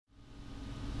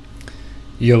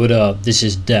Yo, what up? This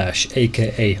is Dash,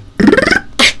 aka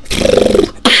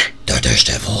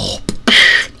DaDASHDevil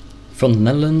from the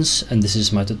Netherlands, and this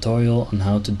is my tutorial on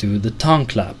how to do the tongue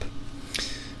clap.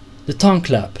 The tongue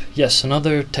clap, yes,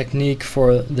 another technique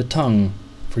for the tongue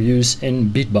for use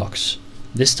in beatbox.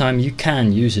 This time you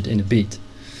can use it in a beat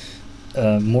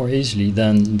more easily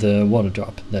than the water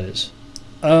drop, that is.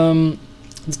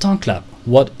 The tongue clap,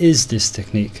 what is this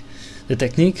technique? The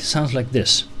technique sounds like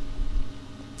this.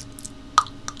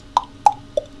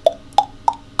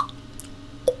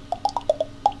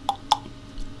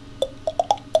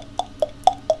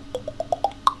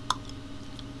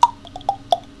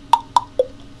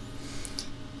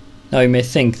 Now you may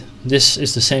think this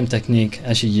is the same technique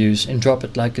as you use in Drop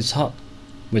It Like It's Hot,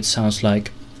 which sounds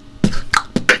like,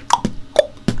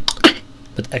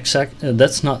 but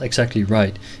that's not exactly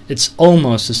right. It's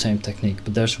almost the same technique,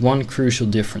 but there's one crucial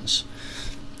difference.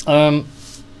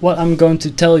 What I'm going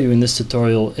to tell you in this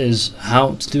tutorial is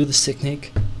how to do this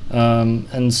technique,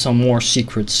 and some more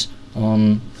secrets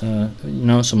on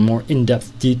some more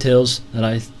in-depth details that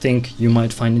I think you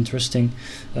might find interesting.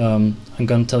 I'm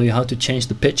going to tell you how to change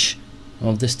the pitch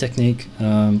of this technique.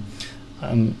 I'm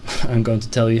going to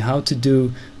tell you how to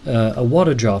do a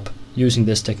water drop using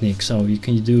this technique, so you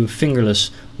can do a fingerless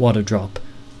water drop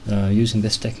using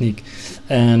this technique,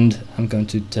 and I'm going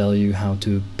to tell you how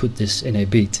to put this in a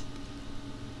beat.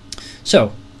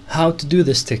 So, how to do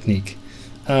this technique?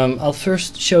 I'll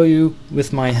first show you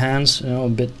with my hands, a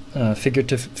bit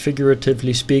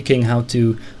figuratively speaking, how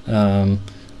to do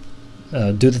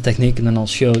the technique, and then I'll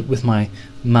show it with my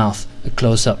mouth, a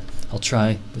close-up. I'll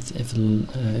try with if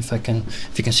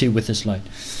you can see with this light.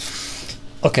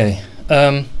 Okay,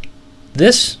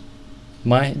 this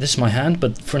is my hand,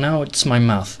 but for now it's my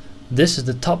mouth. This is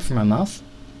the top for my mouth,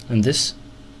 and these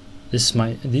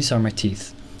are my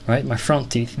teeth, right? My front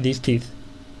teeth, these teeth.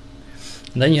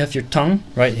 And then you have your tongue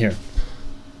right here.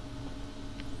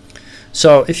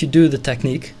 So if you do the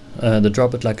technique, the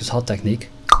Drop It Like It's Hot technique,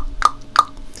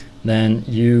 then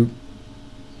you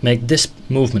make this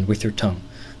movement with your tongue,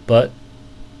 but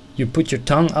you put your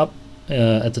tongue up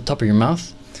at the top of your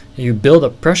mouth, and you build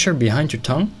up pressure behind your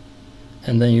tongue,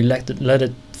 and then you let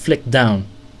it flick down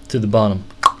to the bottom.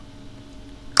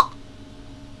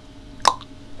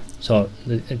 So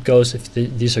it goes, if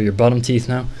these are your bottom teeth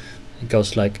now, it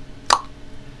goes like.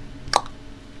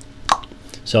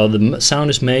 So the sound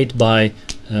is made by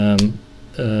the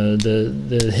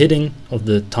hitting of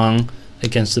the tongue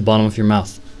against the bottom of your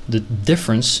mouth. The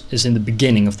difference is in the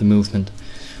beginning of the movement.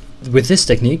 With this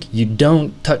technique, you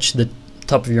don't touch the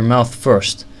top of your mouth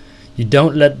first. You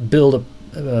don't let build up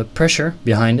pressure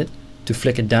behind it to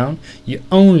flick it down. You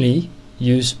only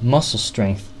use muscle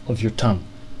strength of your tongue.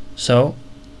 So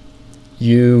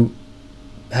you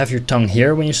have your tongue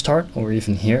here when you start, or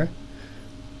even here,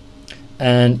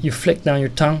 and you flick down your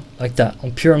tongue like that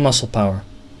on pure muscle power.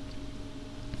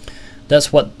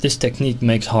 That's what this technique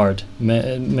makes hard.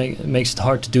 Makes it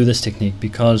hard to do this technique,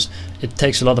 because it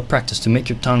takes a lot of practice to make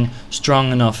your tongue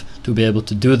strong enough to be able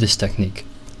to do this technique.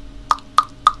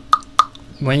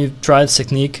 When you try this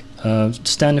technique,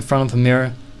 stand in front of a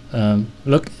mirror,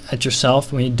 look at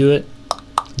yourself when you do it.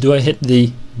 Do I hit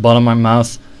the bottom of my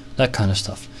mouth? That kind of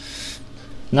stuff.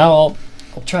 Now I'll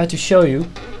try to show you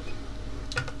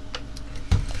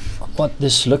what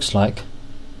this looks like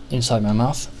inside my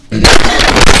mouth.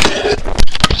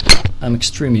 I'm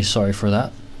extremely sorry for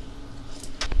that.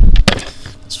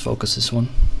 Let's focus this one,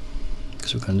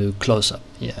 because we're going to do close up.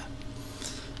 Yeah,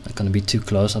 not going to be too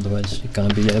close, otherwise you're going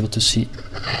to be able to see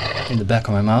in the back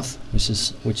of my mouth, which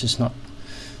is not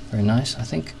very nice, I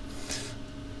think.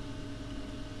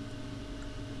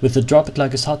 With the Drop It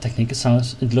Like It's Hot technique,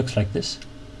 it looks like this.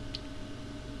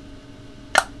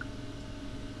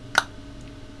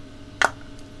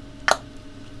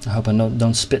 I hope I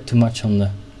don't spit too much on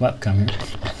the webcam here.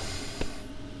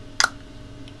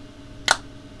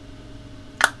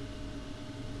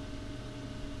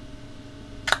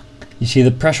 You see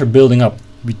the pressure building up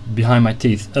behind my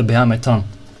teeth, behind my tongue.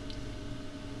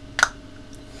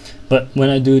 But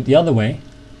when I do it the other way,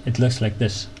 it looks like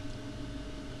this.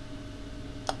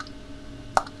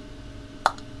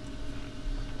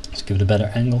 Let's give it a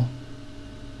better angle.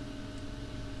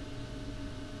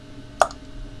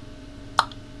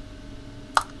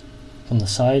 From the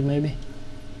side, maybe.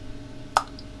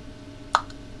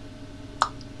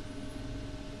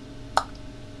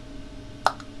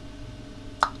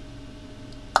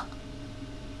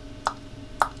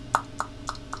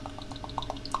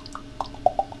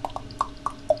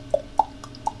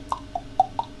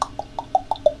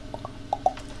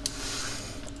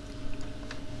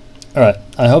 Alright,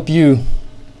 I hope you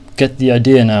get the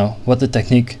idea now what the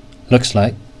technique looks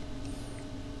like.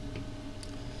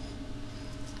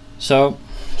 So,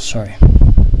 sorry,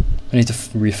 I need to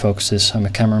refocus this. I'm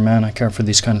a cameraman, I care for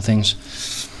these kind of things.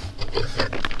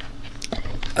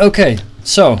 Okay,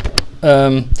 so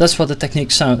that's what the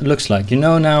technique looks like. You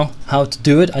know now how to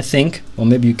do it, I think. Well,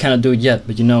 maybe you cannot do it yet,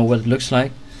 but you know what it looks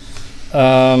like.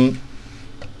 And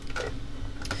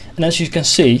as you could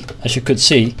see,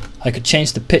 I could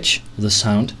change the pitch of the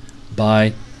sound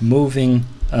by moving,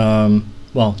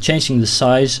 well, changing the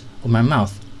size of my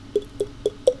mouth.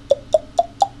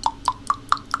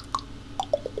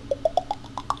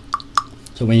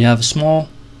 So when you have a small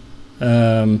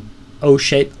O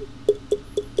shape,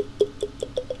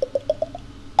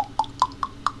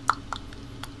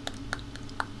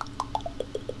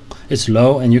 it's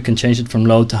low, and you can change it from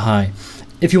low to high.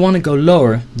 If you want to go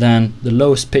lower than the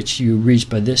lowest pitch you reach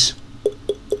by this,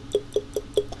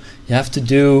 you have to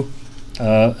do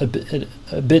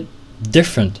a bit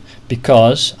different,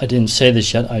 because I didn't say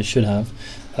this yet, I should have.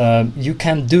 You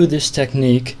can do this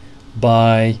technique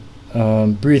by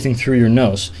breathing through your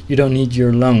nose. You don't need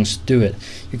your lungs to do it.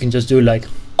 You can just do it like,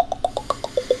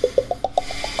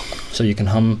 so you can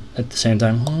hum at the same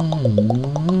time.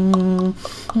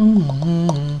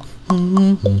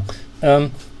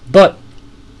 But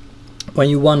when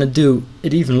you want to do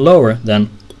it even lower, then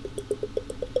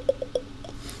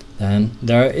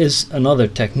there is another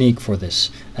technique for this,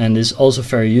 and is also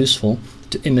very useful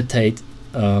to imitate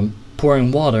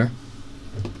pouring water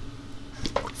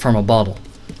from a bottle,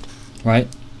 right?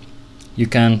 You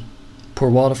can pour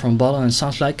water from a bottle and it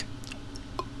sounds like,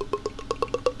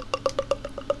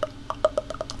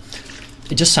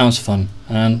 it just sounds fun,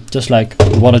 and just like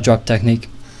the water drop technique.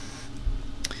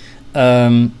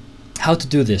 How to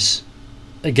do this?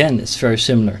 Again, it's very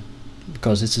similar,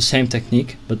 because it's the same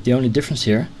technique, but the only difference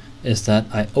here is that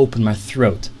I open my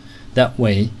throat. That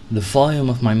way the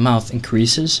volume of my mouth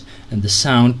increases and the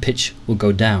sound pitch will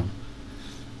go down.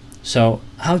 So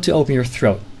how to open your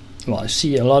throat? Well, I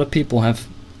see a lot of people have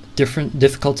different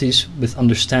difficulties with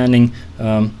understanding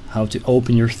how to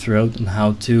open your throat and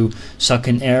how to suck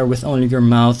in air with only your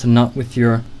mouth and not with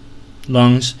your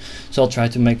lungs. So I'll try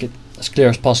to make it as clear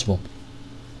as possible.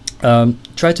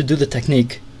 Try to do the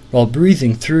technique while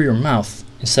breathing through your mouth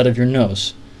instead of your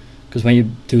nose, because when you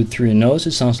do it through your nose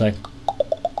it sounds like,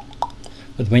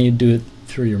 but when you do it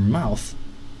through your mouth,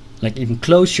 like even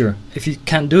close your, if you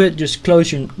can't do it, just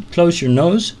close your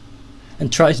nose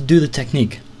and try to do the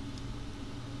technique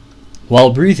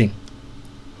while breathing.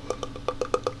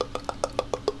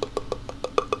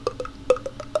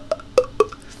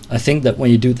 I think that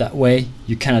when you do it that way,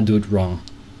 you cannot do it wrong.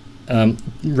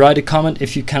 Write a comment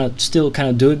if you still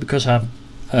cannot do it, because I'm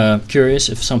curious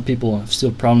if some people have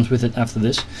still problems with it after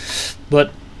this.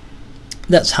 But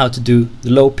that's how to do the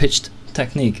low pitched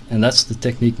technique, and that's the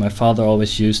technique my father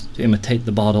always used to imitate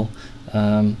the bottle.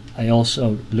 I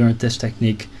also learned this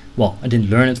technique, well, I didn't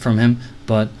learn it from him,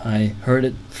 but I heard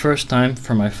it first time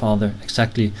from my father,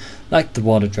 exactly like the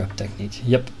water drop technique.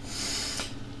 Yep.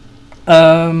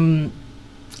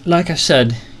 Like I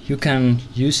said, you can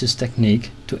use this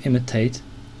technique to imitate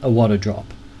a water drop.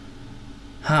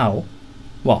 How?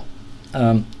 Well,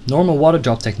 normal water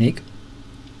drop technique,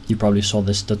 you probably saw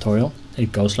this tutorial,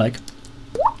 it goes like,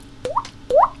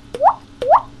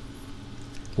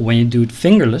 when you do it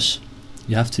fingerless,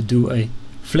 you have to do a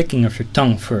flicking of your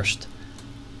tongue first.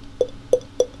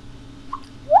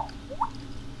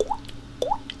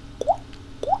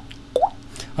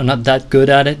 I'm not that good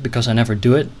at it because I never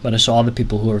do it, but I saw other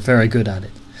people who are very good at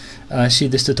it. I see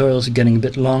this tutorial is getting a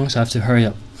bit long, so I have to hurry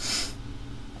up.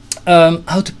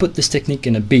 How to put this technique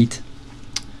in a beat?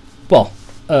 Well,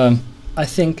 I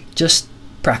think just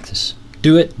practice.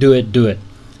 Do it, do it, do it.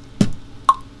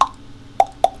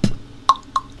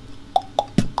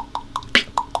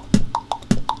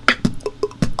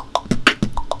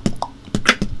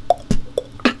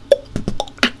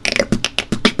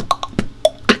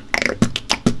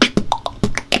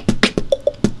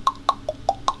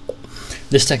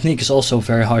 This technique is also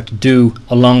very hard to do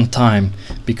a long time,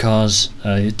 because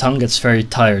your tongue gets very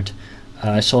tired.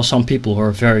 I saw some people who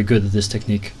are very good at this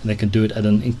technique. They can do it at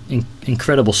an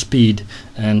incredible speed,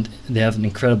 and they have an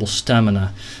incredible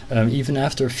stamina. Even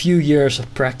after a few years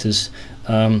of practice,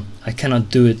 I cannot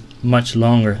do it much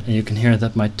longer, and you can hear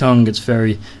that my tongue gets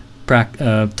very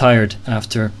tired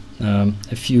after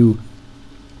a few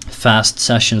fast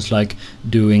sessions, like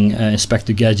doing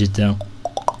Inspector Gadget now.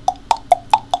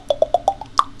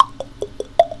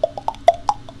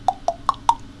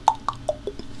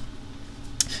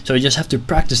 So So you just have to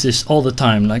practice this all the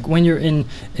time. Like when you're in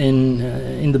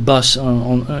the bus,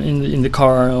 in the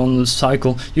car, on the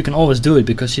cycle, you can always do it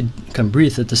because you can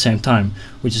breathe at the same time,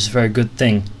 which is a very good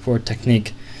thing for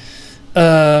technique.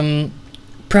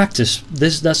 Practice.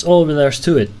 That's all there's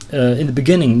to it. In the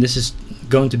beginning, this is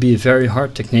going to be a very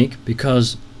hard technique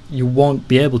because you won't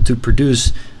be able to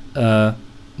produce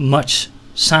much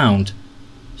sound.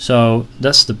 So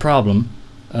that's the problem.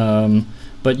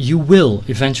 But you will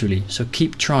eventually. So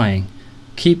keep trying.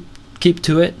 Keep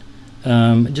to it.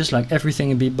 Just like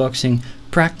everything in beatboxing,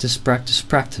 practice, practice,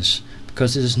 practice.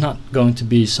 Because it is not going to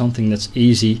be something that's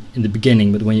easy in the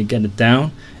beginning, but when you get it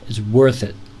down, it's worth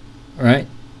it. Alright?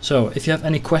 So if you have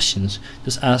any questions,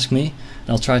 just ask me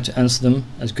and I'll try to answer them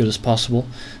as good as possible.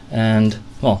 And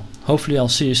well, hopefully I'll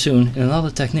see you soon in another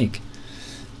technique.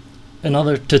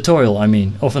 Another tutorial, I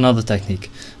mean, of another technique.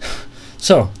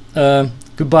 So,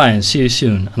 goodbye and see you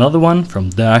soon. Another one from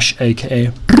Dash,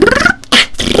 aka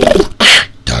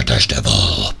DaDASHDevil.